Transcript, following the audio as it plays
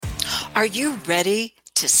Are you ready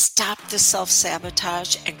to stop the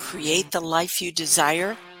self-sabotage and create the life you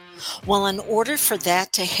desire? Well, in order for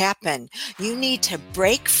that to happen, you need to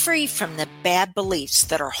break free from the bad beliefs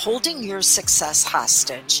that are holding your success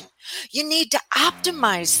hostage. You need to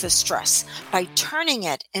optimize the stress by turning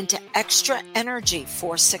it into extra energy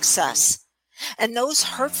for success. And those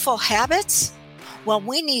hurtful habits? Well,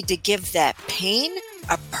 we need to give that pain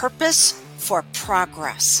a purpose for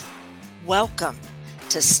progress. Welcome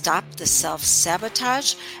to Stop the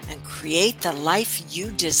Self-Sabotage and Create the Life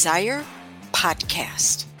You Desire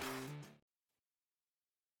podcast.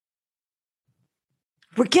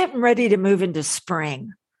 We're getting ready to move into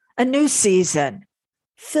spring, a new season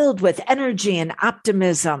filled with energy and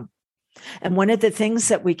optimism. And one of the things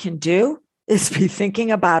that we can do is be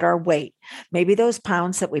thinking about our weight. Maybe those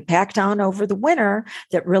pounds that we packed on over the winter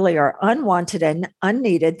that really are unwanted and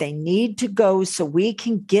unneeded, they need to go so we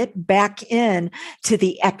can get back in to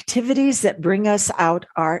the activities that bring us out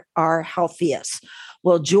our healthiest.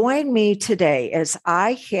 Well, join me today as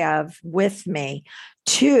I have with me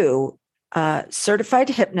two certified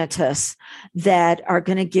hypnotists that are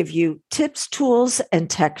going to give you tips, tools, and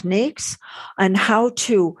techniques on how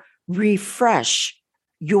to refresh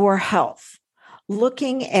your health,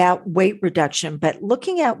 looking at weight reduction, but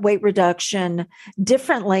looking at weight reduction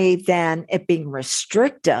differently than it being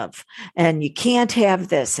restrictive. And you can't have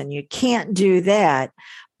this and you can't do that.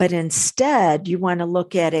 But instead, you want to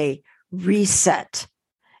look at a reset,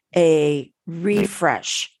 a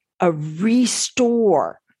refresh, a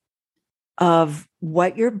restore of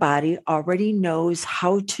what your body already knows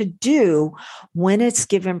how to do when it's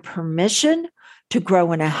given permission to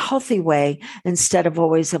grow in a healthy way instead of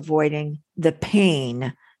always avoiding the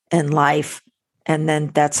pain in life. And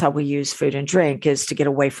then that's how we use food and drink, is to get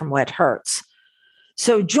away from what hurts.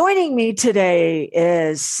 So joining me today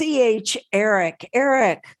is C.H. Eric.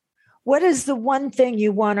 Eric, what is the one thing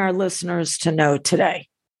you want our listeners to know today?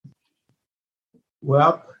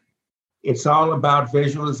 Well, it's all about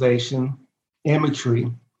visualization,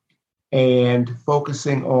 imagery, and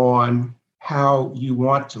focusing on how you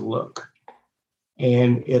want to look.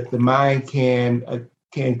 And if the mind can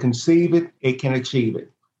conceive it, it can achieve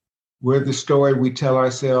it. We're the story we tell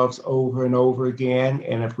ourselves over and over again.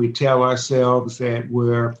 And if we tell ourselves that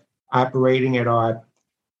we're operating at our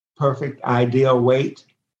perfect ideal weight,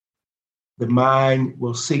 the mind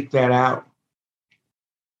will seek that out.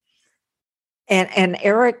 And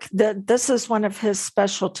Eric, this is one of his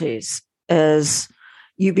specialties, is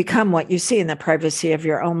you become what you see in the privacy of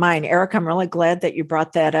your own mind. Eric, I'm really glad that you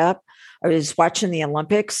brought that up. I was watching the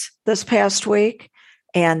Olympics this past week,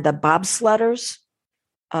 and the bobsledders,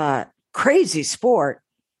 crazy sport,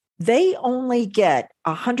 they only get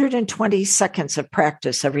 120 seconds of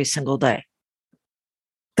practice every single day.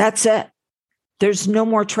 That's it. There's no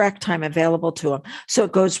more track time available to them. So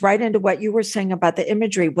it goes right into what you were saying about the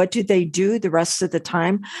imagery. What do they do the rest of the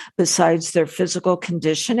time besides their physical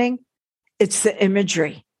conditioning? It's the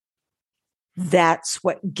imagery. That's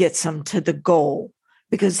what gets them to the goal,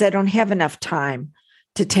 because they don't have enough time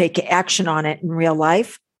to take action on it in real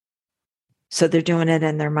life. So they're doing it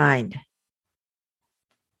in their mind.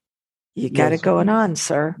 You got it going on,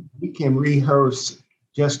 sir. We can rehearse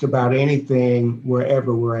just about anything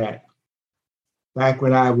wherever we're at. Back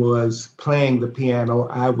when I was playing the piano,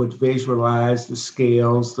 I would visualize the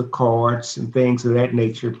scales, the chords, and things of that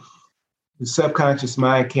nature. The subconscious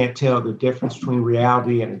mind can't tell the difference between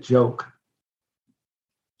reality and a joke.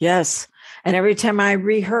 Yes. And every time I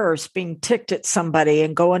rehearse being ticked at somebody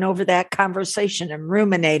and going over that conversation and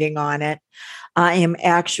ruminating on it, I am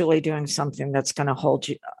actually doing something that's going to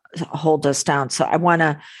hold us down. So I want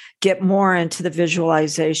to get more into the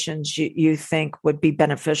visualizations you think would be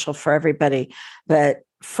beneficial for everybody. But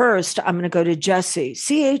first, I'm going to go to Jesse.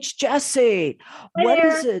 C.H. Jesse,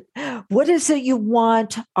 what is it you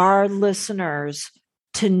want our listeners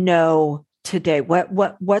to know today?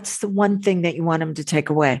 What's the one thing that you want them to take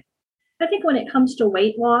away? I think when it comes to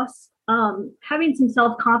weight loss, having some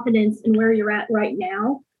self-confidence in where you're at right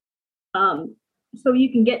now, so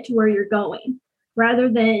you can get to where you're going, rather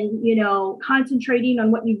than, concentrating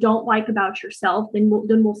on what you don't like about yourself, then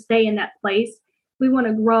we'll stay in that place. We want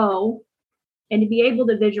to grow, and to be able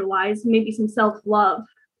to visualize, maybe some self-love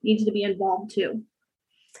needs to be involved too.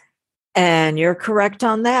 And you're correct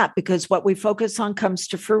on that, because what we focus on comes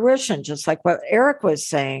to fruition, just like what Eric was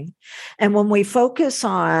saying. And when we focus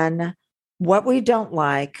on what we don't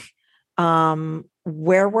like,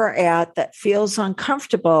 where we're at that feels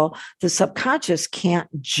uncomfortable, the subconscious can't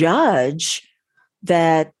judge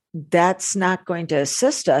that that's not going to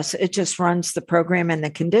assist us. It just runs the program and the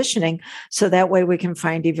conditioning. So that way we can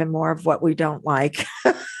find even more of what we don't like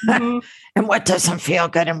Mm-hmm. and what doesn't feel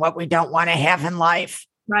good and what we don't want to have in life.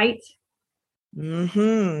 Right.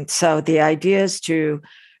 So the idea is to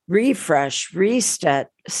refresh,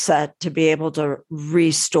 set to be able to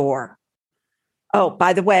restore. Oh,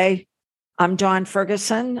 by the way, I'm Dawn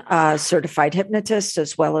Ferguson, a certified hypnotist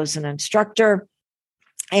as well as an instructor.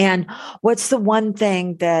 And what's the one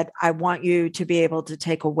thing that I want you to be able to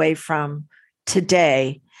take away from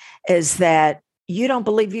today is that you don't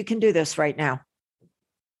believe you can do this right now.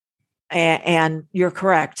 And you're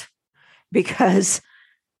correct, because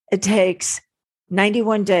it takes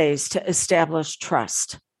 91 days to establish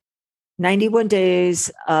trust, 91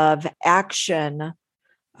 days of action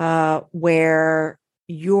where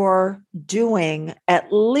you're doing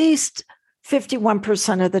at least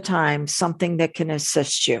 51% of the time something that can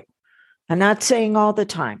assist you. I'm not saying all the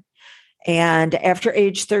time. And after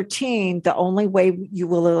age 13, the only way you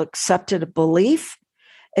will accept a belief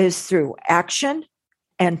is through action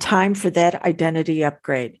and time for that identity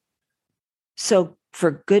upgrade. So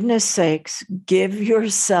for goodness sakes, give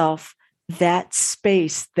yourself that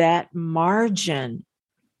space, that margin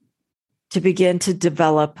to begin to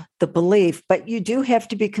develop the belief. But you do have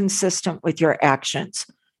to be consistent with your actions.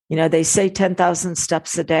 You know, they say 10,000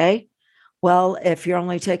 steps a day. Well, if you're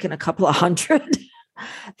only taking a couple of hundred,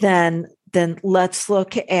 then let's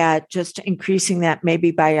look at just increasing that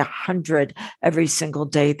maybe by 100 every single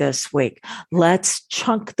day this week. Let's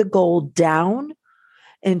chunk the goal down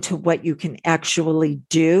into what you can actually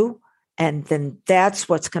do. And then that's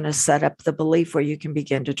what's going to set up the belief where you can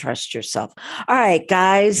begin to trust yourself. All right,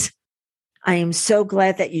 guys. I am so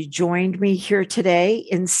glad that you joined me here today.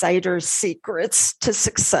 Insider Secrets to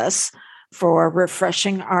Success for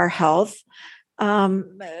refreshing our health.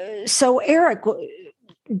 So, Eric,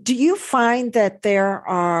 do you find that there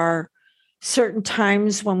are certain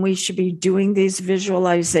times when we should be doing these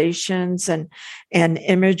visualizations and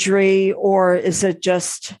imagery, or is it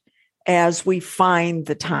just as we find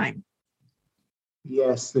the time?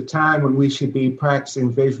 Yes, the time when we should be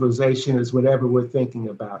practicing visualization is whenever we're thinking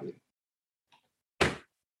about it.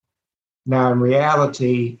 Now, in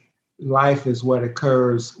reality, life is what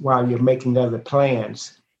occurs while you're making other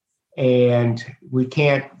plans. And we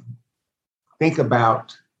can't think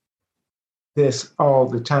about this all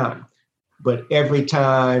the time. But every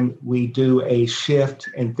time we do a shift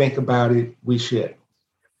and think about it, we should.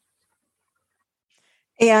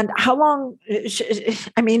 And how long,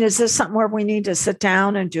 I mean, is this something where we need to sit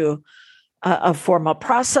down and do a formal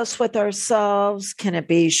process with ourselves? Can it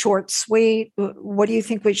be short, sweet? What do you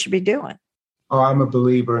think we should be doing? Oh, I'm a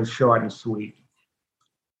believer in short and sweet,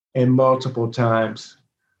 and multiple times.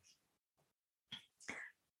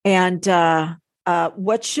 And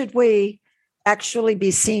what should we actually be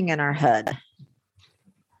seeing in our head?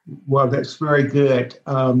 Well, that's very good.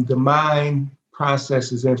 The mind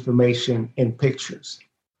processes information in pictures.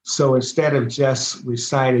 So instead of just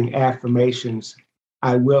reciting affirmations,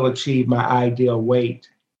 I will achieve my ideal weight,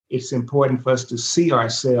 it's important for us to see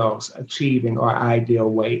ourselves achieving our ideal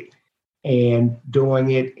weight and doing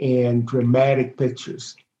it in dramatic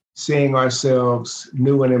pictures, seeing ourselves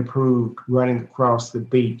new and improved running across the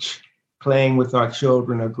beach, playing with our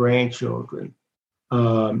children or grandchildren,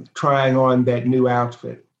 trying on that new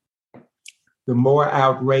outfit. The more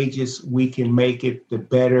outrageous we can make it, the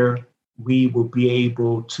better we will be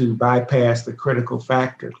able to bypass the critical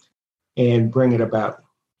factor and bring it about.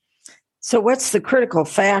 So what's the critical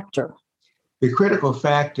factor? The critical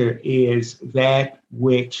factor is that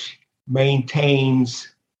which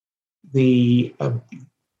maintains which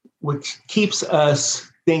keeps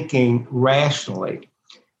us thinking rationally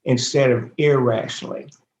instead of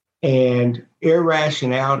irrationally. And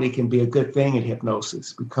irrationality can be a good thing in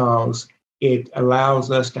hypnosis because it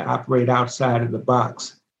allows us to operate outside of the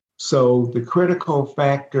box. So the critical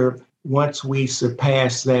factor, once we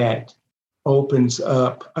surpass that, opens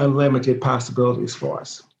up unlimited possibilities for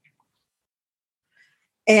us.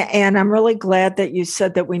 And I'm really glad that you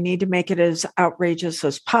said that we need to make it as outrageous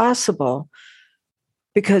as possible,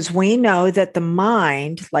 because we know that the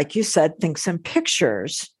mind, like you said, thinks in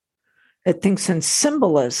pictures. It thinks in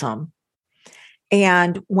symbolism.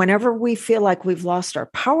 And whenever we feel like we've lost our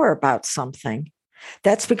power about something,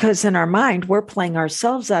 that's because in our mind, we're playing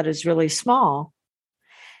ourselves out as really small.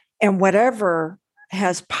 And whatever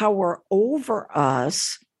has power over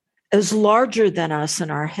us is larger than us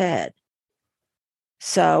in our head.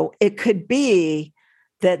 So it could be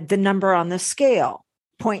that the number on the scale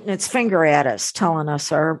pointing its finger at us, telling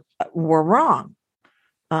us we're wrong.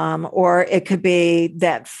 Or it could be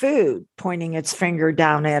that food pointing its finger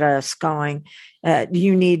down at us going,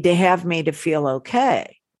 you need to have me to feel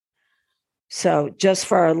okay. So just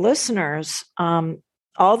for our listeners,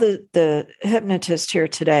 all the hypnotists here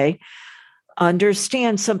today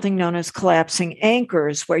understand something known as collapsing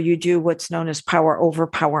anchors, where you do what's known as power over,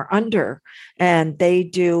 power under. And they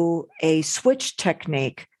do a switch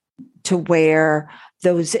technique to where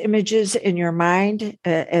those images in your mind,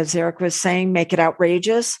 as Eric was saying, make it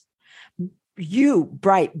outrageous. You,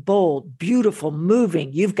 bright, bold, beautiful,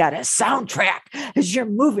 moving. You've got a soundtrack as you're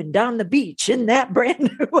moving down the beach in that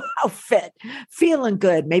brand new outfit, feeling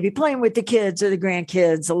good, maybe playing with the kids or the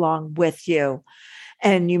grandkids along with you.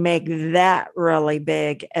 And you make that really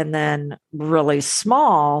big, and then really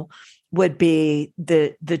small would be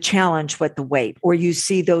the challenge with the weight, or you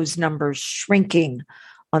see those numbers shrinking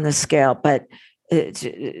on the scale. But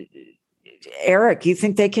Eric, you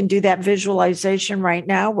think they can do that visualization right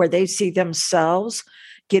now where they see themselves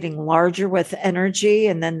getting larger with energy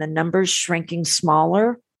and then the numbers shrinking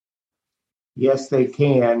smaller? Yes, they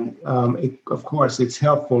can. Of course, it's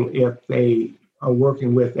helpful if they are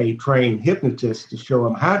working with a trained hypnotist to show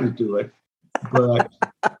them how to do it. But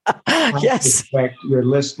yes, I suspect your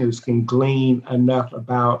listeners can glean enough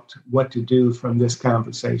about what to do from this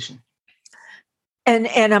conversation.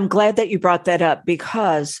 And I'm glad that you brought that up,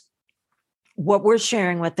 because what we're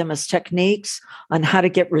sharing with them is techniques on how to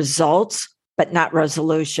get results, but not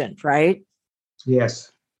resolution, right?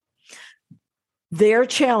 Yes. Their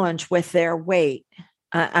challenge with their weight,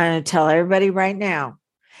 I tell everybody right now,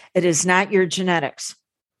 it is not your genetics.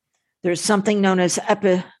 There's something known as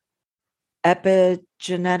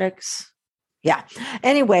epigenetics. Yeah.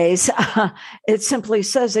 Anyways, it simply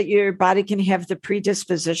says that your body can have the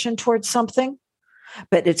predisposition towards something,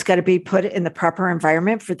 but it's got to be put in the proper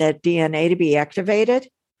environment for that DNA to be activated.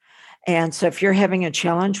 And so if you're having a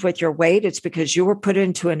challenge with your weight, it's because you were put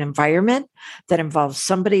into an environment that involves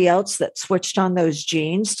somebody else that switched on those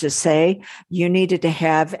genes to say you needed to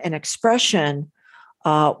have an expression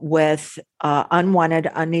with unwanted,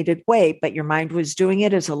 unneeded weight, but your mind was doing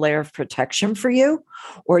it as a layer of protection for you,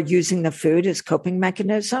 or using the food as coping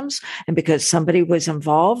mechanisms. And because somebody was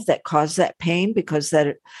involved that caused that pain, because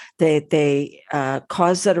that they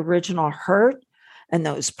caused that original hurt and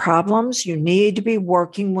those problems, you need to be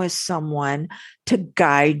working with someone to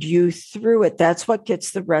guide you through it. That's what gets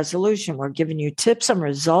the resolution. We're giving you tips and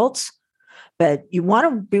results, but you want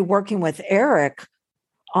to be working with Eric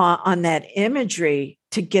on that imagery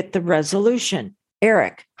to get the resolution.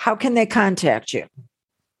 Eric, how can they contact you?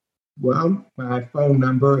 Well, my phone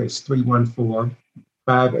number is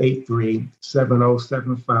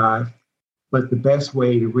 314-583-7075. But the best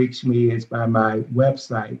way to reach me is by my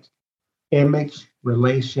website,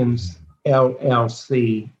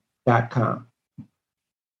 imagerelationsllc.com.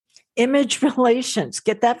 Image Relations.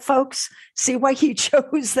 Get that, folks? See why he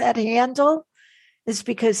chose that handle? Is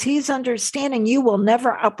because he's understanding you will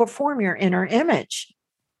never outperform your inner image.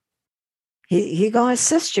 He going to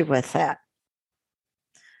assist you with that.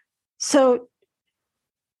 So,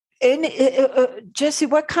 Jesse,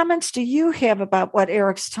 what comments do you have about what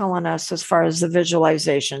Eric's telling us as far as the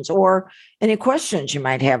visualizations, or any questions you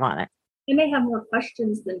might have on it? You may have more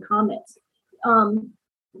questions than comments.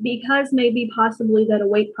 Because maybe possibly that a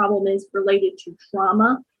weight problem is related to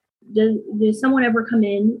trauma. Does someone ever come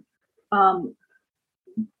in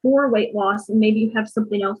for weight loss, and maybe you have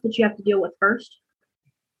something else that you have to deal with first?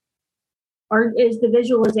 Or is the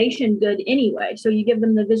visualization good anyway? So you give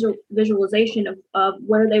them the visualization of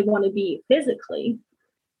where they want to be physically.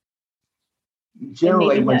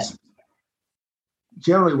 Generally,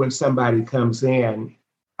 when somebody comes in,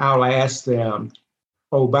 I'll ask them,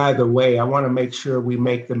 oh, by the way, I want to make sure we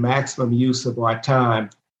make the maximum use of our time.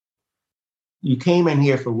 You came in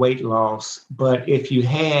here for weight loss, but if you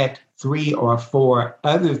had 3 or 4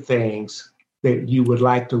 other things that you would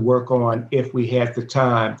like to work on if we had the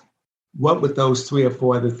time, what would those 3 or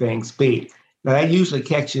 4 other things be? Now, that usually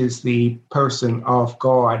catches the person off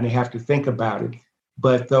guard and they have to think about it.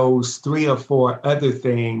 But those 3 or 4 other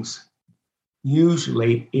things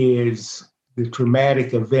usually is the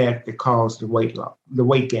traumatic event that caused the weight loss, the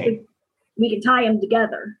weight gain. We can tie them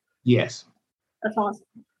together. Yes. That's awesome.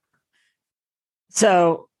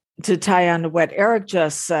 So to tie on to what Eric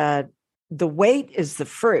just said, the weight is the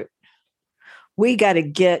fruit. We got to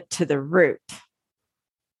get to the root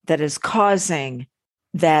that is causing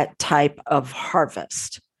that type of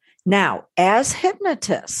harvest. Now, as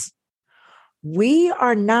hypnotists, we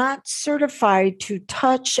are not certified to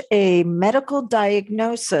touch a medical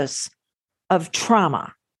diagnosis of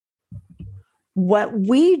trauma. What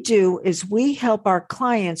we do is we help our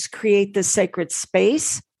clients create the sacred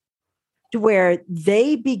space to where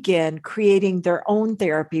they begin creating their own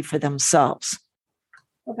therapy for themselves.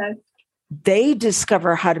 Okay. They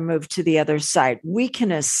discover how to move to the other side. We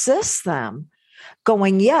can assist them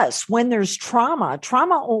going, yes, when there's trauma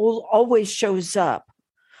always shows up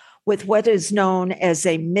with what is known as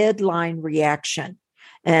a midline reaction.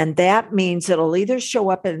 And that means it'll either show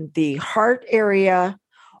up in the heart area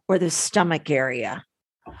or the stomach area.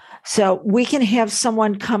 So we can have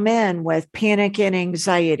someone come in with panic and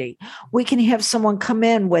anxiety. We can have someone come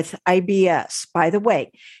in with IBS. By the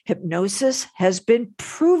way, hypnosis has been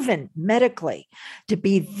proven medically to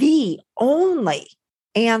be the only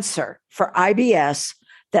answer for IBS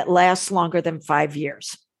that lasts longer than 5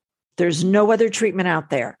 years. There's no other treatment out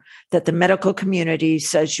there that the medical community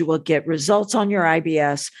says you will get results on your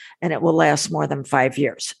IBS and it will last more than 5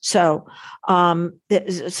 years. So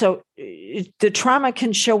the trauma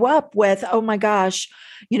can show up with, oh my gosh,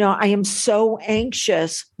 I am so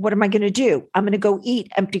anxious. What am I going to do? I'm going to go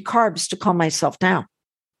eat empty carbs to calm myself down.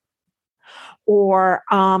 Or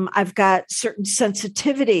I've got certain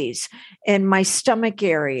sensitivities in my stomach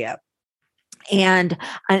area. And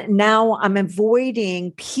now I'm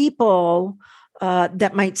avoiding people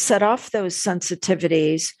that might set off those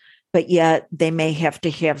sensitivities, but yet they may have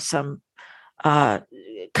to have some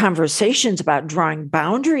conversations about drawing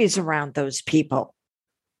boundaries around those people.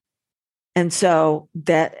 And so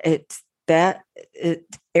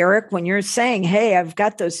Eric, when you're saying, hey, I've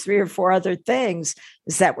got those 3 or 4 other things,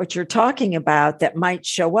 is that what you're talking about that might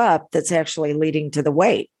show up that's actually leading to the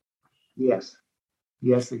weight? Yes,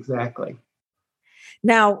 exactly.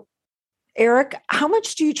 Now, Eric, how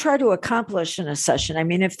much do you try to accomplish in a session? I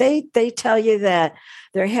mean, if they tell you that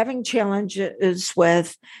they're having challenges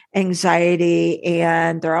with anxiety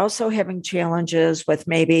and they're also having challenges with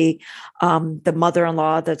maybe the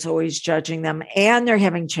mother-in-law that's always judging them, and they're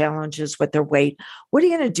having challenges with their weight, what are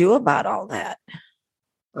you going to do about all that?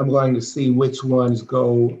 I'm going to see which ones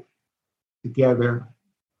go together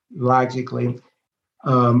logically.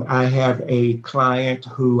 I have a client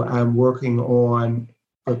who I'm working on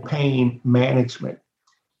for pain management.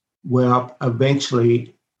 Well,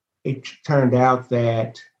 eventually it turned out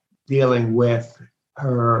that dealing with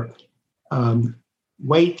her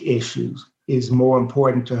weight issues is more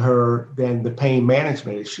important to her than the pain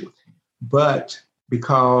management issue. But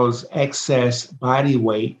because excess body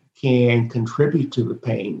weight can contribute to the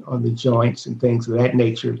pain on the joints and things of that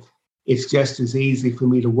nature, it's just as easy for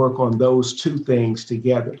me to work on those 2 things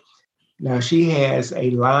together. Now, she has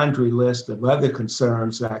a laundry list of other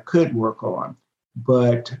concerns that I could work on,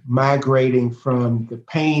 but migrating from the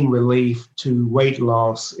pain relief to weight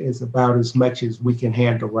loss is about as much as we can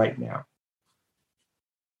handle right now.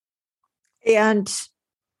 And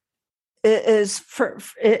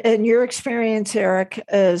in your experience, Eric,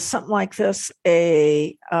 is something like this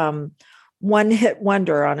a one-hit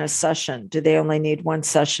wonder on a session? Do they only need 1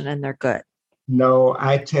 session and they're good? No,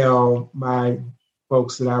 I tell my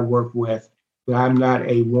folks that I work with that I'm not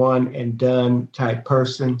a one and done type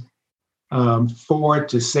person. 4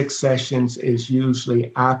 to 6 sessions is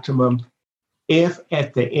usually optimum. If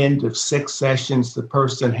at the end of 6 sessions, the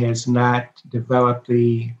person has not developed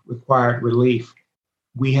the required relief,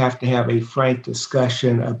 we have to have a frank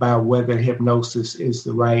discussion about whether hypnosis is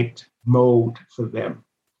the right mode for them.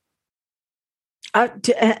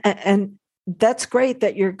 And that's great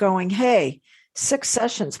that you're going, hey, 6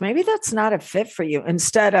 sessions, maybe that's not a fit for you,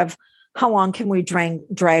 instead of how long can we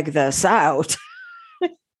drag this out?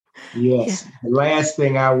 Yes. Yeah. The last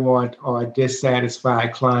thing I want are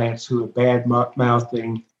dissatisfied clients who are bad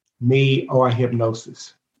mouthing me or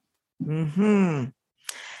hypnosis. Mm-hmm.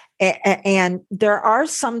 And there are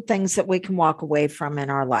some things that we can walk away from in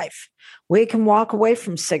our life. We can walk away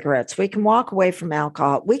from cigarettes. We can walk away from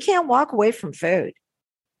alcohol. We can't walk away from food.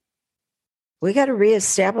 We got to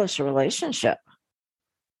reestablish a relationship.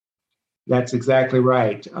 That's exactly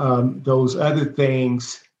right. Those other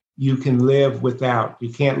things you can live without.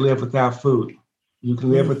 You can't live without food. You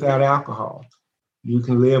can live without alcohol. You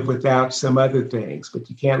can live without some other things, but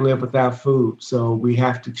you can't live without food. So we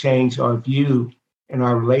have to change our view and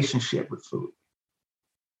our relationship with food.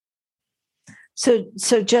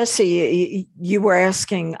 So Jesse, you were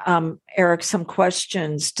asking Eric some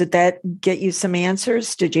questions. Did that get you some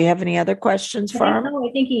answers? Did you have any other questions for him?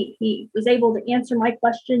 I think he was able to answer my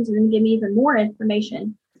questions and then give me even more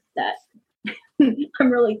information that I'm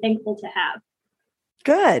really thankful to have.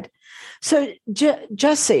 Good. So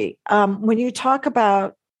Jesse, when you talk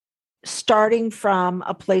about starting from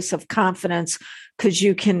a place of confidence because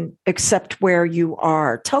you can accept where you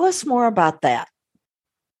are, tell us more about that.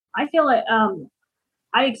 I feel it.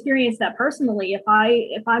 I experienced that personally. If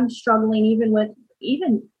I'm struggling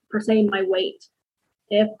even per se my weight,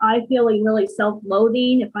 if I'm feeling really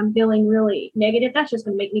self-loathing, if I'm feeling really negative, that's just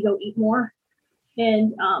going to make me go eat more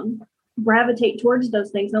and gravitate towards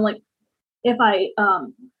those things. And like, if I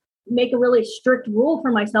make a really strict rule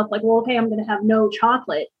for myself, like, well, okay, I'm going to have no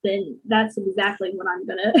chocolate, then that's exactly what I'm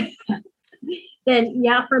going to. Then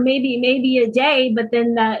yeah, for maybe a day, but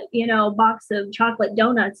then that box of chocolate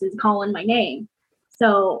donuts is calling my name.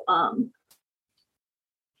 So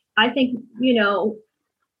I think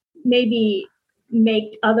maybe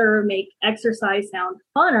make exercise sound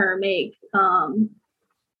funner, make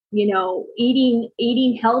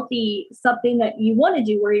eating healthy something that you want to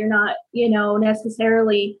do, where you're not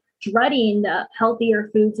necessarily dreading the healthier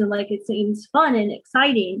foods, and like it seems fun and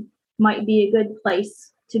exciting, might be a good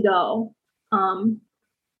place to go. And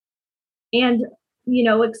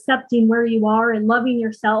accepting where you are and loving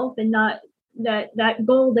yourself, and not that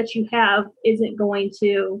goal that you have isn't going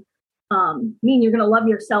to mean you're going to love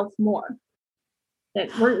yourself more. That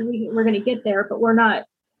we're going to get there, but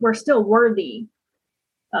we're still worthy.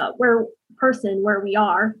 Where we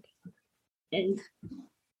are, and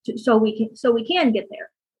so we can get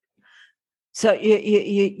there. So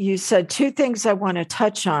you said two things I want to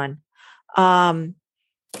touch on.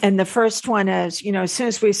 And the first one is, as soon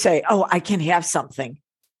as we say, oh, I can have something,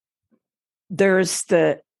 there's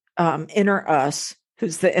the inner us,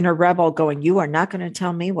 who's the inner rebel going, you are not going to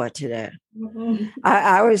tell me what to do. Mm-hmm.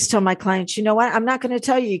 I always tell my clients, you know what? I'm not going to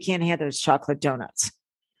tell you can't have those chocolate donuts.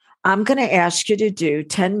 I'm going to ask you to do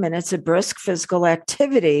 10 minutes of brisk physical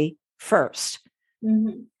activity first.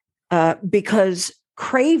 Mm-hmm. Because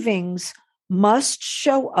cravings must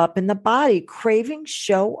show up in the body. Cravings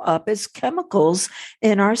show up as chemicals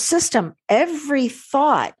in our system. Every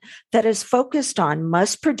thought that is focused on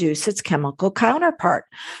must produce its chemical counterpart.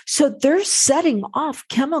 So they're setting off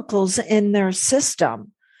chemicals in their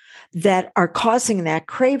system that are causing that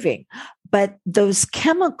craving. But those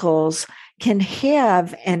chemicals can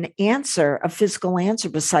have an answer, a physical answer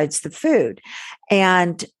besides the food.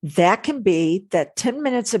 And that can be that 10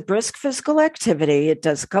 minutes of brisk physical activity. It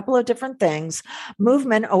does a couple of different things.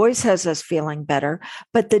 Movement always has us feeling better,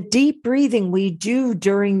 but the deep breathing we do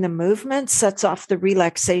during the movement sets off the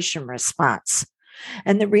relaxation response.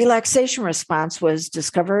 And the relaxation response was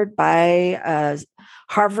discovered by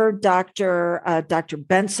Harvard Dr.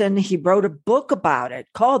 Benson. He wrote a book about it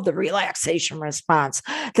called The Relaxation Response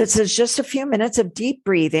that says just a few minutes of deep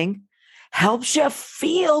breathing helps you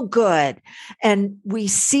feel good. And we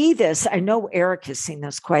see this. I know Eric has seen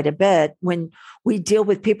this quite a bit when we deal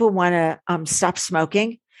with people who want to stop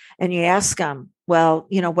smoking, and you ask them, well,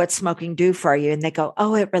 what's smoking do for you? And they go,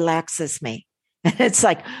 oh, it relaxes me. And it's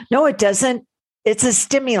like, no, it doesn't. It's a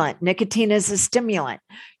stimulant. Nicotine is a stimulant.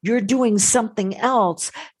 You're doing something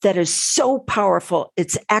else that is so powerful.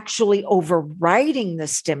 It's actually overriding the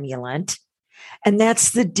stimulant. And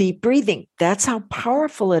that's the deep breathing. That's how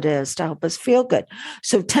powerful it is to help us feel good.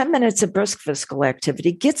 So 10 minutes of brisk physical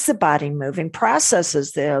activity gets the body moving,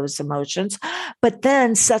 processes those emotions, but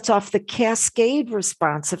then sets off the cascade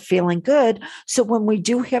response of feeling good. So when we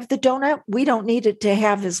do have the donut, we don't need it to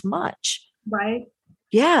have as much. Right.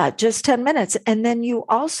 Yeah, just 10 minutes. And then you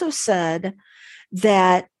also said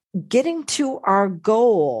that getting to our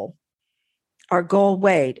goal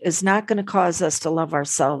weight, is not going to cause us to love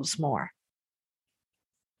ourselves more.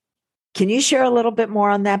 Can you share a little bit more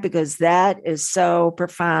on that? Because that is so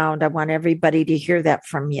profound. I want everybody to hear that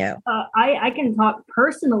from you. I can talk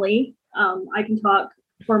personally. I can talk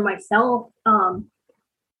for myself.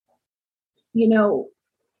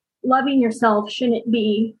 Loving yourself shouldn't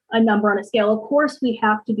be a number on a scale. Of course, we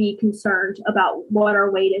have to be concerned about what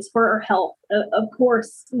our weight is for our health. Of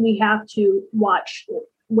course, we have to watch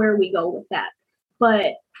where we go with that.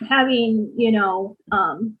 But having,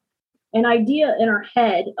 an idea in our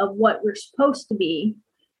head of what we're supposed to be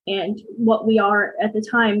and what we are at the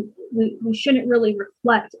time, we shouldn't really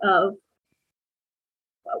reflect of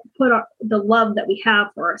the love that we have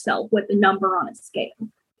for ourselves with a number on a scale.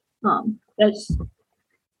 That's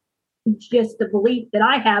just the belief that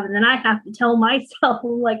I have, and then I have to tell myself,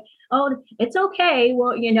 like, oh, it's okay.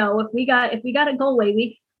 Well, if we got a goal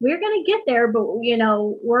weight, we're going to get there, but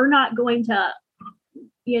we're not going to,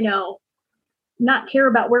 not care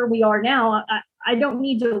about where we are now. I don't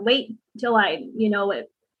need to wait till I, at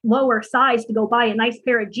lower size to go buy a nice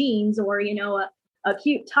pair of jeans or, a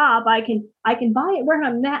cute top. I can buy it where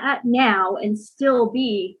I'm at now and still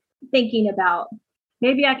be thinking about,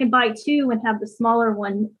 maybe I can buy two and have the smaller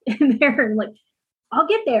one in there, and like, I'll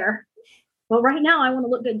get there. But right now I want to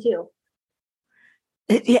look good too.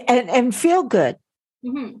 And feel good.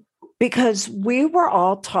 Mm-hmm. Because we were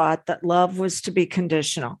all taught that love was to be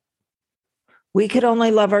conditional. We could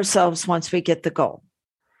only love ourselves once we get the goal,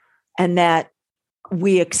 and that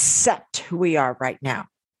we accept who we are right now.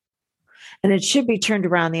 And it should be turned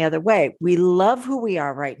around the other way. We love who we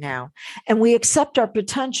are right now, and we accept our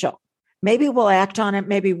potential. Maybe we'll act on it,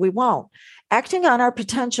 maybe we won't. Acting on our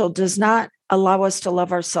potential does not allow us to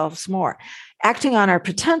love ourselves more. Acting on our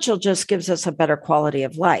potential just gives us a better quality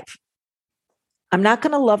of life. I'm not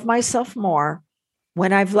going to love myself more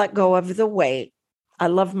when I've let go of the weight. I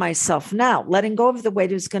love myself now. Letting go of the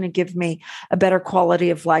weight is going to give me a better quality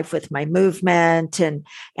of life with my movement and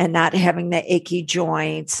not having the achy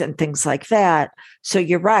joints and things like that. So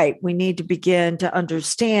you're right. We need to begin to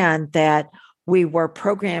understand that we were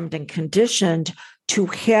programmed and conditioned to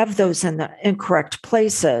have those in the incorrect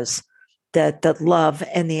places, that the love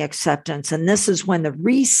and the acceptance. And this is when the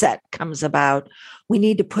reset comes about. We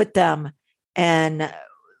need to put them in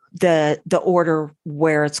the order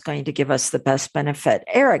where it's going to give us the best benefit.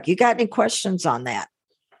 Eric, you got any questions on that?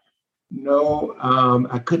 No,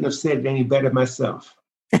 I couldn't have said it any better myself.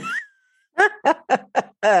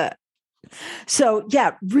 So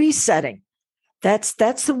yeah, resetting. That's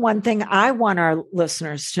the one thing I want our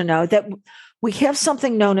listeners to know, that we have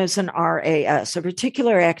something known as an RAS, a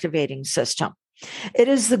reticular activating system. It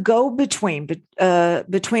is the go-between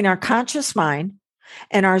between our conscious mind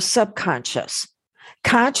and our subconscious.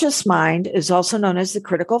 Conscious mind is also known as the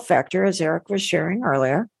critical factor, as Eric was sharing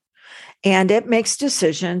earlier. And it makes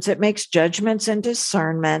decisions, it makes judgments and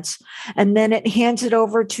discernments, and then it hands it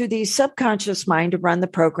over to the subconscious mind to run the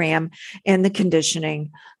program and the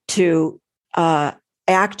conditioning to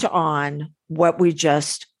act on what we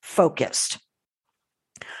just focused.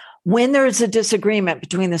 When there's a disagreement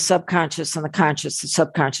between the subconscious and the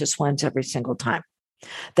subconscious wins every single time.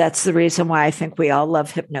 That's the reason why I think we all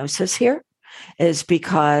love hypnosis here, is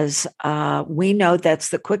because we know that's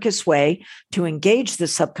the quickest way to engage the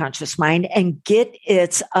subconscious mind and get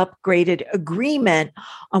its upgraded agreement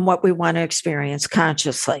on what we want to experience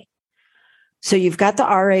consciously. So you've got the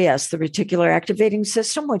RAS, the reticular activating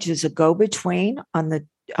system, which is a go-between on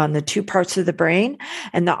the two parts of the brain.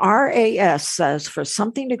 And the RAS says for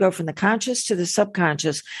something to go from the conscious to the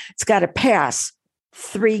subconscious, it's got to pass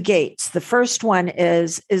 3 gates. The first one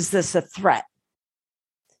is this a threat?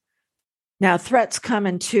 Now, threats come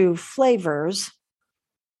in 2 flavors,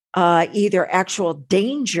 either actual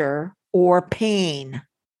danger or pain.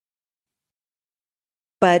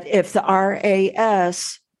 But if the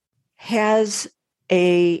RAS has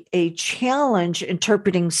a challenge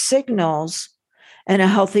interpreting signals in a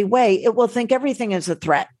healthy way, it will think everything is a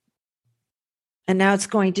threat. And now it's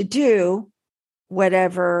going to do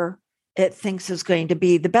whatever it thinks is going to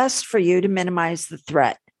be the best for you to minimize the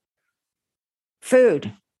threat.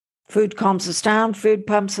 Food calms us down. Food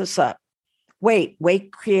pumps us up.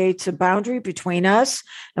 Weight creates a boundary between us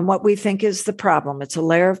and what we think is the problem. It's a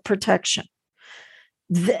layer of protection.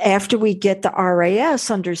 After we get the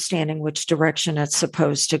RAS understanding which direction it's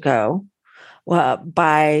supposed to go,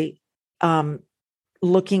 by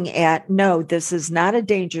looking at, no, this is not a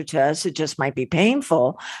danger to us. It just might be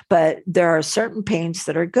painful, but there are certain pains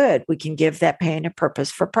that are good. We can give that pain a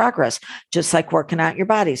purpose for progress, just like working out your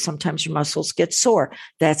body. Sometimes your muscles get sore.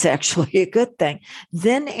 That's actually a good thing.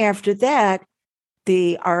 Then after that,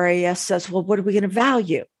 the RAS says, well, what are we going to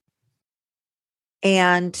value?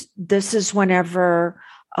 And this is whenever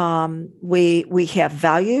we have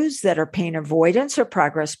values that are pain avoidance or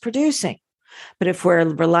progress producing. But if we're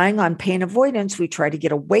relying on pain avoidance, we try to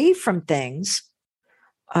get away from things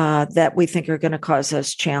that we think are going to cause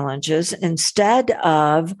us challenges instead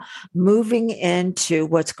of moving into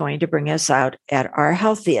what's going to bring us out at our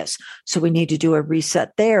healthiest. So we need to do a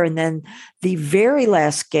reset there. And then the very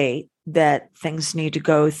last gate that things need to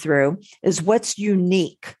go through is what's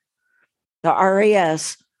unique. The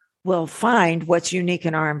RAS will find what's unique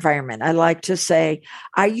in our environment. I like to say,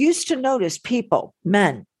 I used to notice people,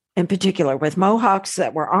 men in particular, with mohawks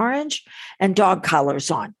that were orange and dog collars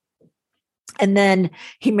on. And then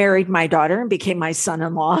he married my daughter and became my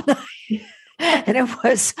son-in-law. And it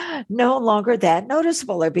was no longer that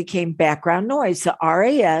noticeable. It became background noise. The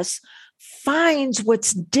RAS finds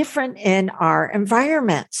what's different in our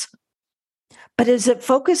environments. But is it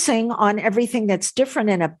focusing on everything that's different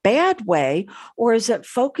in a bad way, or is it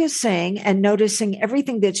focusing and noticing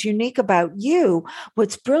everything that's unique about you,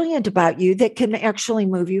 what's brilliant about you that can actually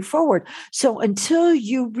move you forward? So until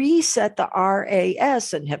you reset the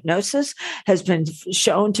RAS, and hypnosis has been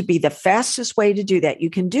shown to be the fastest way to do that. You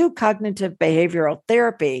can do cognitive behavioral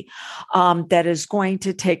therapy that is going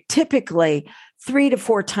to take typically 3 to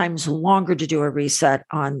 4 times longer to do a reset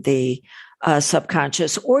on the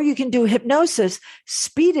subconscious, or you can do hypnosis,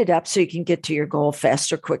 speed it up so you can get to your goal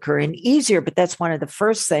faster, quicker, and easier. But that's one of the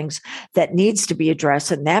first things that needs to be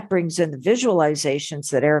addressed. And that brings in the visualizations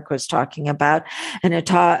that Eric was talking about. And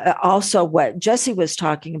also what Jesse was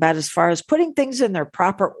talking about as far as putting things in their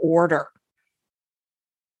proper order.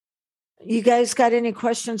 You guys got any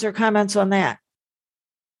questions or comments on that?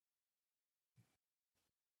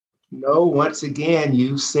 No, once again,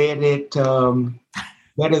 you said it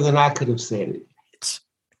better than I could have said it.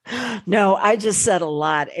 No, I just said a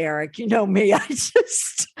lot, Eric. You know me.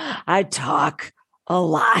 I talk a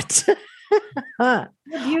lot. You're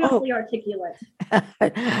beautifully articulate.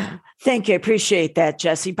 Thank you. I appreciate that,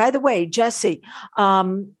 Jesse. By the way, Jesse,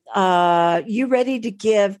 you ready to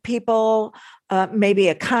give people maybe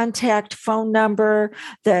a contact phone number,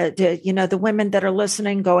 the women that are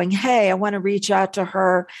listening going, hey, I want to reach out to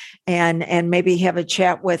her and maybe have a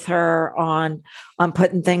chat with her on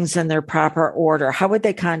putting things in their proper order. How would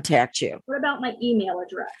they contact you? What about my email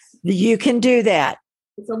address? You can do that.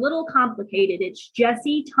 It's a little complicated. It's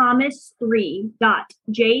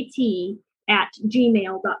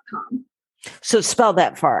jessiethomas3.jt@gmail.com. So spell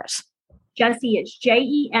that for us. Jessie, it's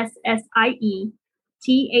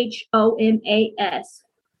JESSIETHOMAS.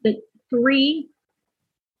 The 3,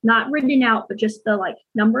 not written out, but just the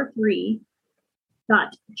number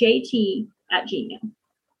 3.jt@gmail.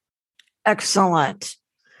 Excellent.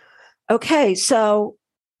 Okay, so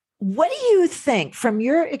what do you think from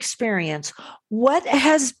your experience? What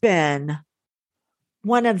has been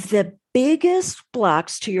one of the biggest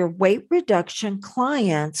blocks to your weight reduction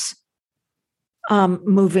clients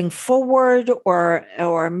moving forward,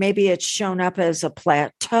 or maybe it's shown up as a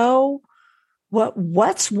plateau?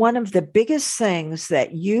 What's one of the biggest things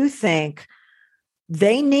that you think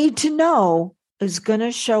they need to know is going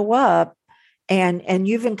to show up, and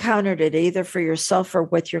you've encountered it either for yourself or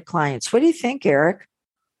with your clients? What do you think, Eric?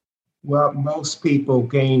 Well, most people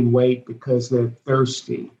gain weight because they're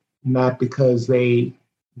thirsty, not because they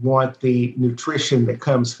want the nutrition that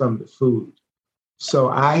comes from the food. So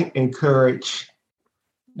I encourage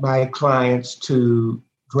my clients to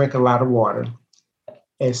drink a lot of water.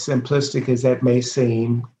 As simplistic as that may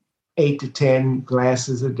seem, 8 to 10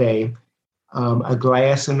 glasses a day, a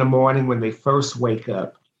glass in the morning when they first wake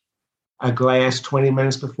up, a glass 20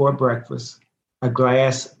 minutes before breakfast, a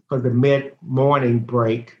glass for the mid-morning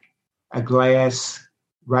break, a glass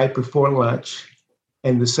right before lunch,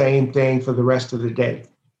 and the same thing for the rest of the day.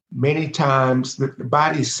 Many times, the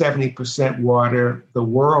body's 70% water, the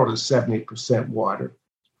world is 70% water.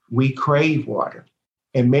 We crave water.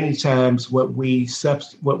 And many times what we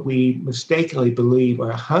mistakenly believe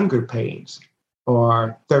are hunger pains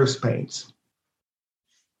or thirst pains.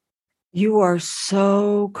 You are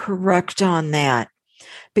so correct on that,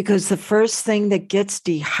 because the first thing that gets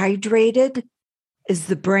dehydrated is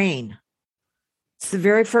the brain. It's the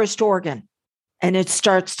very first organ, and it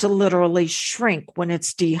starts to literally shrink when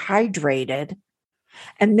it's dehydrated.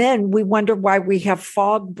 And then we wonder why we have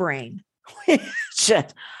fog brain.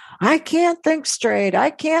 I can't think straight.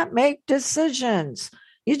 I can't make decisions.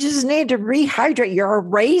 You just need to rehydrate. You're a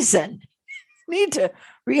raisin. You need to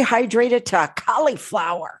rehydrate it to a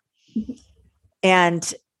cauliflower.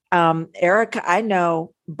 And Eric, I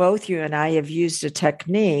know both you and I have used a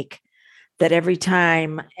technique that every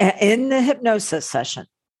time in the hypnosis session,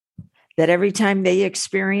 that every time they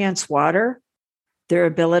experience water, their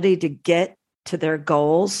ability to get to their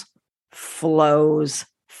goals flows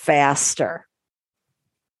faster.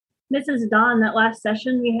 Mrs. Dawn, that last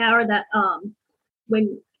session we had, or that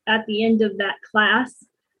when at the end of that class,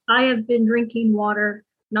 I have been drinking water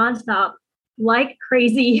nonstop like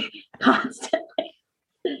crazy constantly.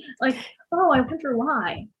 I wonder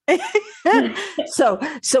why. So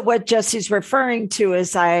what Jesse's referring to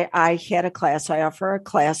is I had a class. I offer a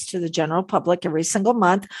class to the general public every single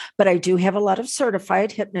month, but I do have a lot of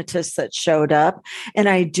certified hypnotists that showed up, and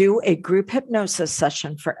I do a group hypnosis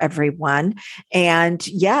session for everyone. And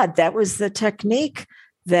yeah, that was the technique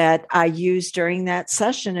that I used during that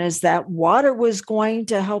session, is that water was going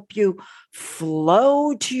to help you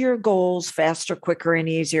flow to your goals faster, quicker, and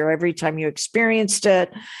easier every time you experienced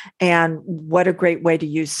it. And what a great way to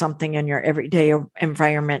use something in your everyday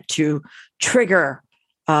environment to trigger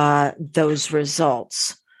those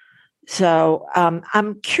results. So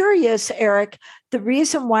I'm curious, Eric, the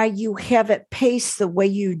reason why you have it paced the way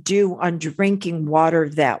you do on drinking water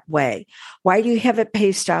that way. Why do you have it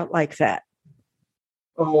paced out like that?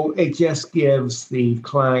 Oh, it just gives the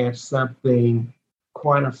client something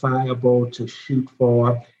quantifiable to shoot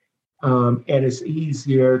for. And it's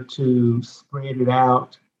easier to spread it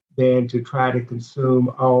out than to try to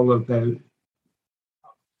consume all of the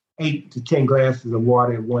 8 to 10 glasses of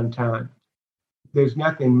water at one time. There's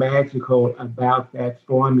nothing magical about that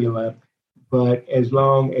formula, but as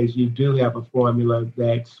long as you do have a formula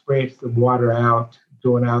that spreads the water out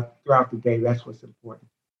throughout the day, that's what's important.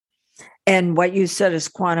 And what you said is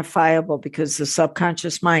quantifiable because the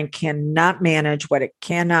subconscious mind cannot manage what it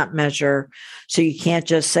cannot measure. So you can't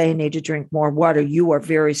just say, I need to drink more water. You are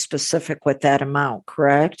very specific with that amount,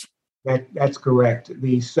 correct? That's correct.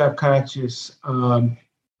 The subconscious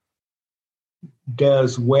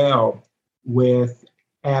does well with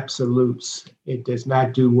absolutes. It does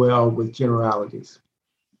not do well with generalities.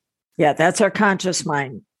 Yeah, that's our conscious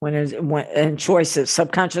mind when in choices.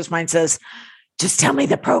 Subconscious mind says, just tell me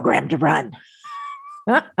the program to run.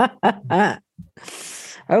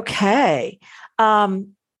 Okay.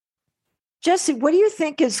 Jesse, what do you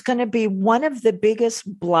think is going to be one of the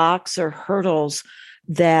biggest blocks or hurdles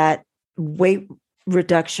that weight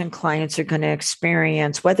reduction clients are going to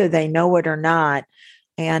experience, whether they know it or not?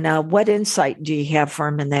 And what insight do you have for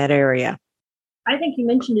them in that area? I think you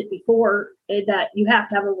mentioned it before, that you have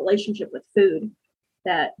to have a relationship with food,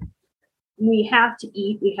 that we have to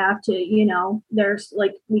eat, we have to, there's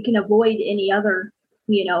like, we can avoid any other,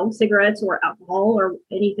 cigarettes or alcohol or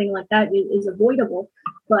anything like that is avoidable,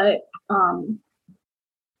 but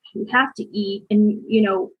you have to eat. And,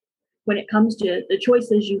 when it comes to the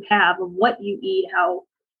choices you have of what you eat, how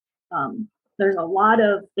there's a lot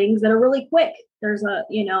of things that are really quick. There's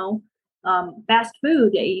fast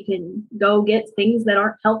food. You can go get things that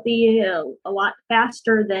aren't healthy a lot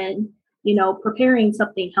faster than, preparing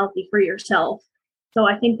something healthy for yourself. So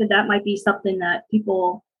I think that might be something that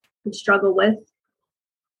people could struggle with.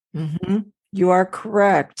 Mm-hmm. You are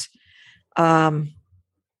correct. And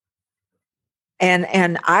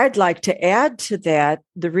I'd like to add to that,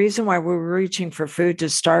 the reason why we're reaching for food to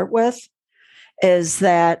start with is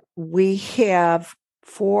that we have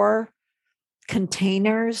 4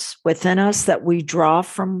 containers within us that we draw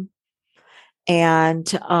from. And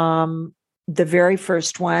the very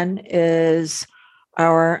first one is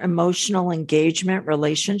our emotional engagement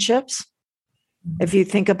relationships. If you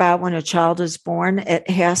think about when a child is born, it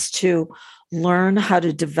has to learn how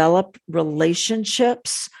to develop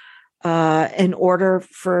relationships in order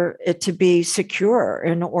for it to be secure,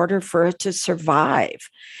 in order for it to survive.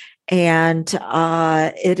 And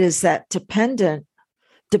it is that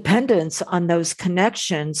dependence on those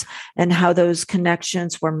connections and how those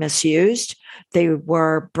connections were misused. They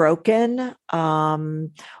were broken.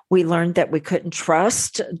 We learned that we couldn't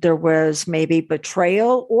trust. There was maybe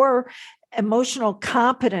betrayal, or emotional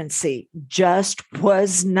competency just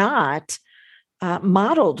was not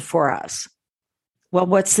modeled for us. Well,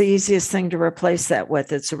 what's the easiest thing to replace that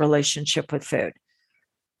with? It's a relationship with food.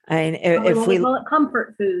 I mean, if we call it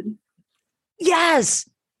comfort food. Yes.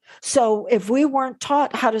 So if we weren't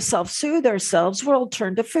taught how to self-soothe ourselves, we'll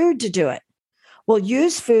turn to food to do it. We'll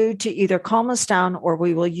use food to either calm us down, or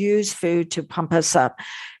we will use food to pump us up.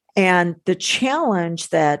 And the challenge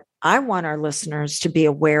that I want our listeners to be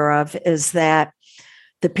aware of is that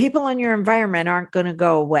the people in your environment aren't going to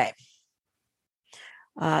go away.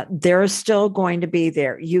 They're still going to be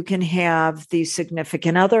there. You can have the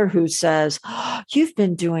significant other who says, oh, you've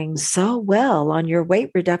been doing so well on your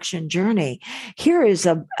weight reduction journey. Here is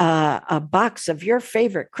a box of your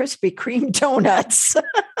favorite Krispy Kreme donuts.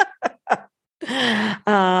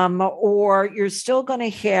 Or you're still going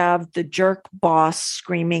to have the jerk boss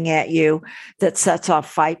screaming at you that sets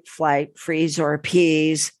off fight, flight, freeze, or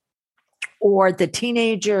appease. Or the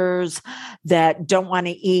teenagers that don't want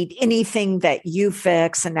to eat anything that you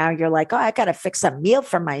fix. And now you're like, oh, I got to fix a meal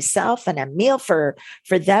for myself and a meal for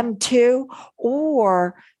them too.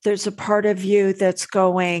 Or there's a part of you that's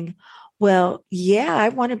going, well, yeah, I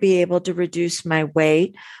want to be able to reduce my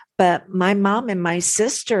weight, but my mom and my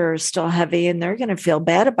sister are still heavy and they're going to feel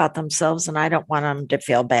bad about themselves. And I don't want them to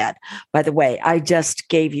feel bad. By the way, I just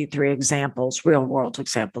gave you 3 examples, real world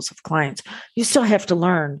examples of clients. You still have to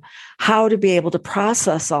learn how to be able to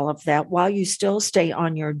process all of that while you still stay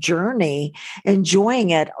on your journey,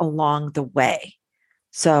 enjoying it along the way.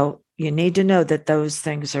 So you need to know that those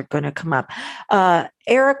things are going to come up.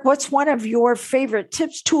 Eric, what's one of your favorite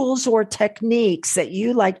tips, tools, or techniques that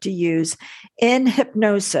you like to use in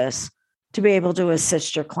hypnosis to be able to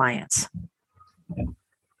assist your clients?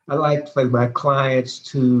 I like for my clients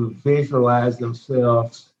to visualize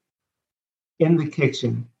themselves in the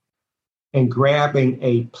kitchen and grabbing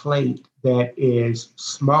a plate that is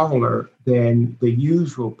smaller than the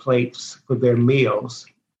usual plates for their meals.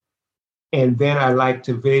 And then I like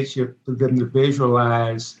for them to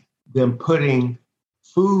visualize them putting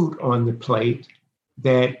food on the plate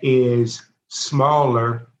that is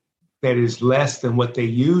smaller that is less than what they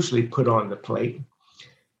usually put on the plate.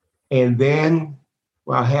 And then,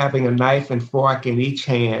 while having a knife and fork in each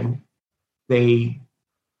hand, they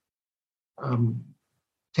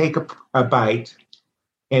take a bite,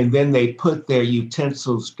 and then they put their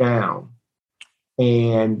utensils down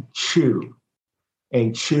and chew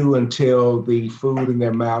until the food in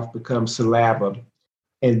their mouth becomes saliva,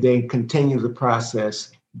 and then continue the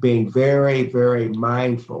process, being very, very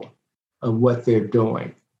mindful of what they're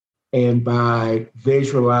doing. And by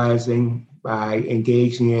visualizing, by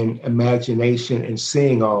engaging in imagination and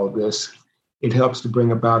seeing all this, it helps to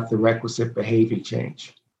bring about the requisite behavior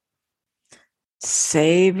change.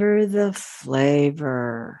 Savor the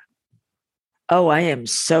flavor. Oh, I am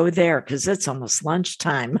so there because it's almost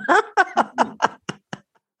lunchtime.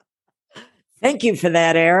 Thank you for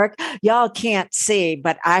that, Eric. Y'all can't see,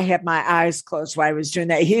 but I had my eyes closed while I was doing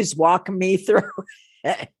that. He was walking me through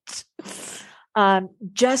it.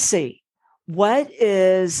 Jesse, what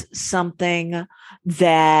is something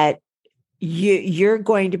that you're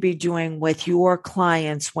going to be doing with your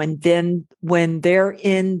clients when they're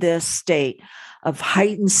in this state of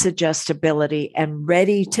heightened suggestibility and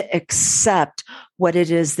ready to accept what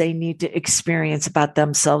it is they need to experience about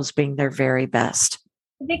themselves being their very best?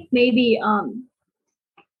 I think maybe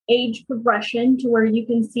age progression to where you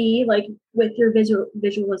can see, like with your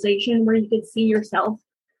visualization, where you can see yourself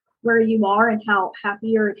where you are and how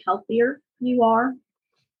happier and healthier you are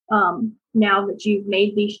now that you've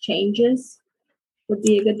made these changes would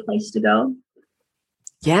be a good place to go.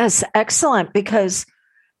 Yes, excellent. Because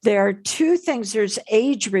there are two things. There's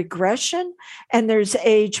age regression and there's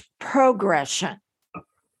age progression.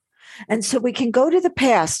 And so we can go to the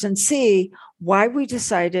past and see why we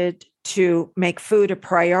decided to make food a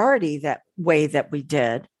priority that way that we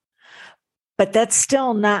did. But that's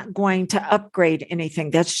still not going to upgrade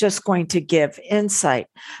anything. That's just going to give insight.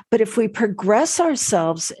 But if we progress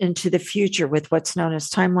ourselves into the future with what's known as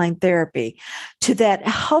timeline therapy to that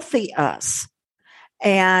healthy us,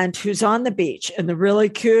 and who's on the beach in the really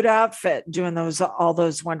cute outfit doing all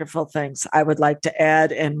those wonderful things. I would like to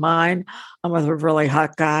add in mine, I'm with a really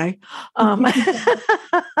hot guy. But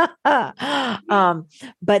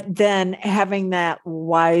then having that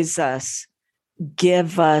wise us,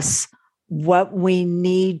 give us what we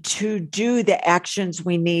need to do, the actions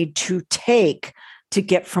we need to take to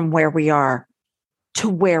get from where we are to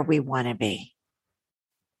where we want to be.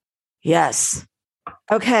 Yes.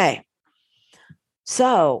 Okay.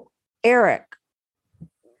 So, Eric,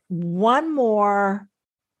 one more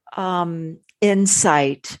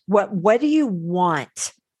insight. What do you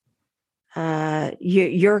want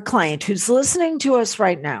your client who's listening to us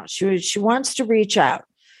right now? She wants to reach out.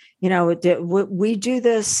 You know, we do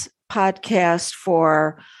this podcast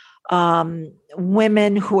for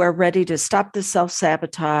women who are ready to stop the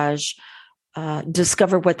self-sabotage,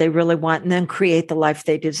 discover what they really want, and then create the life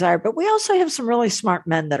they desire. But we also have some really smart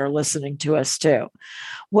men that are listening to us too.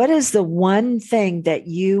 What is the one thing that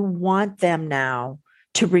you want them now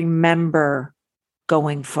to remember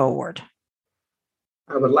going forward?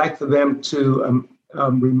 I would like for them to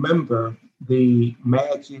remember the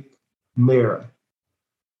magic mirror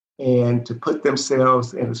and to put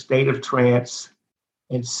themselves in a state of trance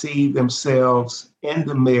and see themselves in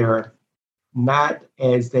the mirror, not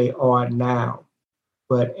as they are now,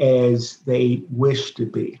 but as they wish to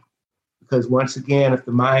be. Because once again, if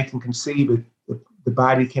the mind can conceive it, the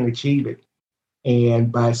body can achieve it.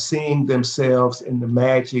 And by seeing themselves in the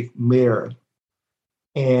magic mirror,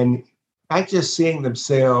 and not just seeing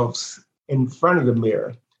themselves in front of the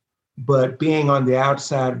mirror, but being on the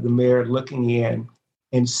outside of the mirror, looking in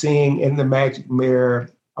and seeing in the magic mirror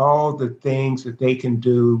all the things that they can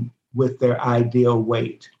do with their ideal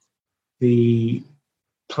weight, the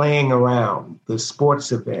playing around, the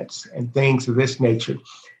sports events, and things of this nature.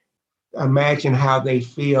 Imagine how they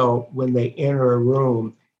feel when they enter a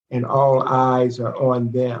room and all eyes are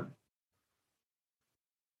on them.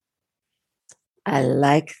 I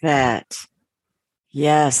like that.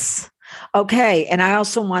 Yes. Okay. And I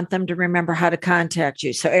also want them to remember how to contact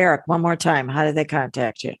you. So, Eric, one more time, how do they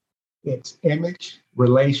contact you? It's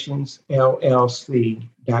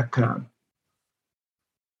imagerelationsllc.com.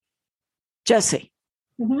 Jesse,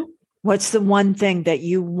 what's the one thing that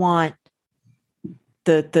you want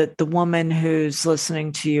the woman who's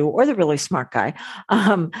listening to you, or the really smart guy,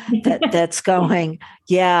 that's going,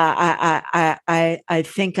 yeah, I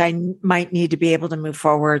think I might need to be able to move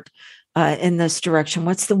forward in this direction?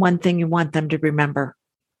 What's the one thing you want them to remember?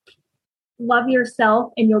 Love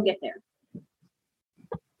yourself and you'll get there.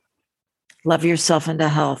 Love yourself into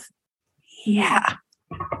health. Yeah.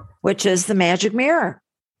 Which is the magic mirror.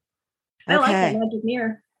 I like the magic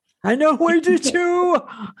mirror. I know we do too.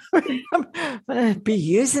 Be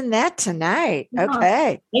using that tonight.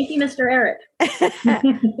 Okay. Thank you, Mr. Eric.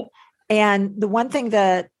 And the one thing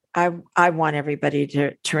that I want everybody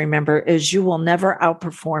to remember is you will never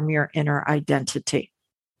outperform your inner identity.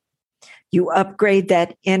 You upgrade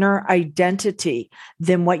that inner identity,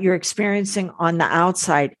 then what you're experiencing on the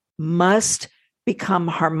outside must become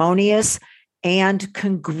harmonious and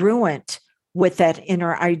congruent with that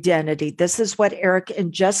inner identity. This is what Eric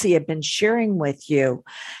and Jesse have been sharing with you,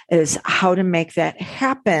 is how to make that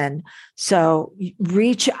happen. So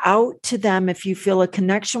reach out to them if you feel a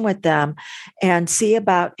connection with them and see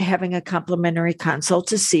about having a complimentary consult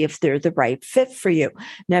to see if they're the right fit for you.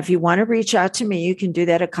 Now, if you want to reach out to me, you can do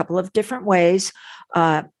that a couple of different ways.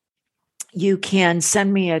 You can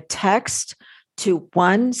send me a text to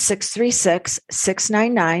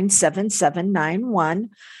 1-636-699-7791.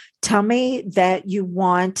 Tell me that you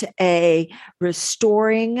want a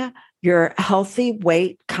restoring your healthy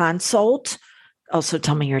weight consult. Also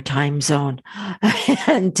tell me your time zone.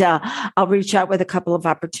 And I'll reach out with a couple of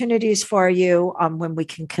opportunities for you when we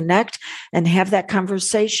can connect and have that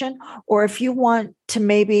conversation. Or if you want to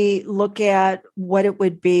maybe look at what it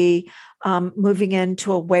would be moving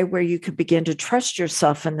into a way where you could begin to trust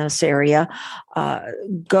yourself in this area,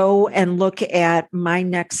 go and look at my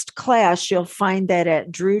next class. You'll find that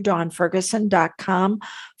at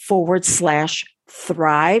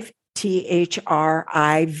drewdawnferguson.com/thrive.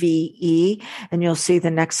 THRIVE, and you'll see the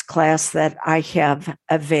next class that I have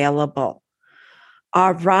available.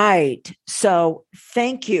 All right. So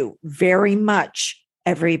thank you very much,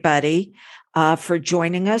 everybody, for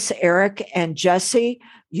joining us. Eric and Jesse,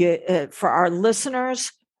 for our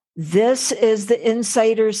listeners, this is the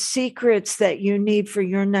insider secrets that you need for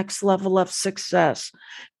your next level of success.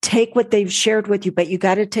 Take what they've shared with you, but you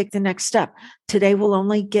got to take the next step. Today will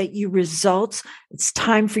only get you results. It's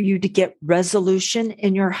time for you to get resolution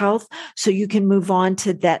in your health so you can move on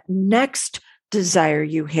to that next desire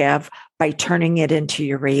you have by turning it into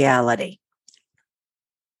your reality.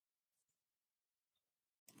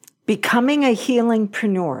 Becoming a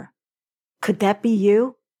healingpreneur. Could that be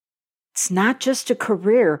you? It's not just a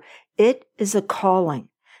career. It is a calling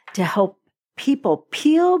to help people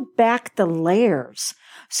peel back the layers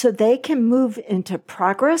so they can move into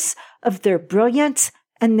progress of their brilliance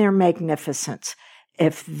and their magnificence.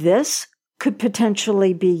 If this could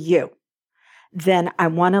potentially be you, then I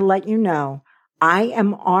want to let you know I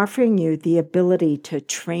am offering you the ability to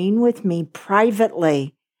train with me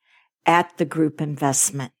privately at the group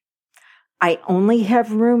investment. I only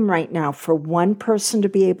have room right now for one person to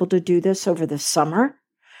be able to do this over the summer.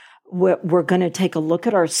 We're going to take a look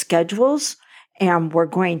at our schedules and we're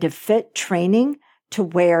going to fit training to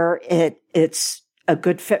where it's a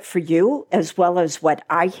good fit for you as well as what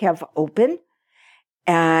I have open.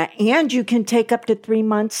 And you can take up to 3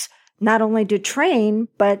 months, not only to train,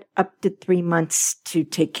 but up to 3 months to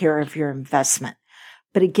take care of your investment.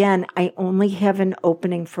 But again, I only have an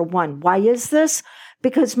opening for one. Why is this?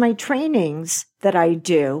 Because my trainings that I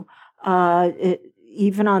do,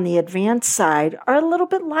 even on the advanced side, are a little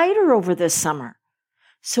bit lighter over the summer.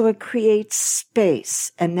 So it creates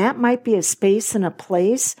space, and that might be a space and a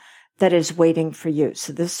place that is waiting for you.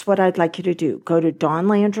 So this is what I'd like you to do. Go to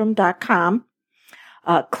dawnlandrum.com,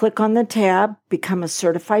 click on the tab, become a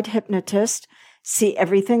certified hypnotist, see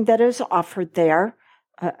everything that is offered there.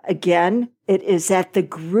 Again, it is at the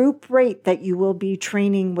group rate that you will be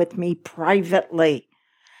training with me privately.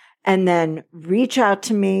 And then reach out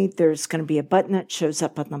to me. There's going to be a button that shows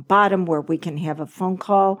up on the bottom where we can have a phone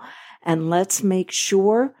call. And let's make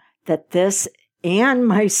sure that this and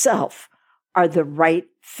myself are the right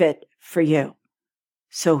fit for you.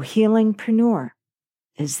 So healingpreneur,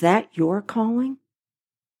 is that your calling?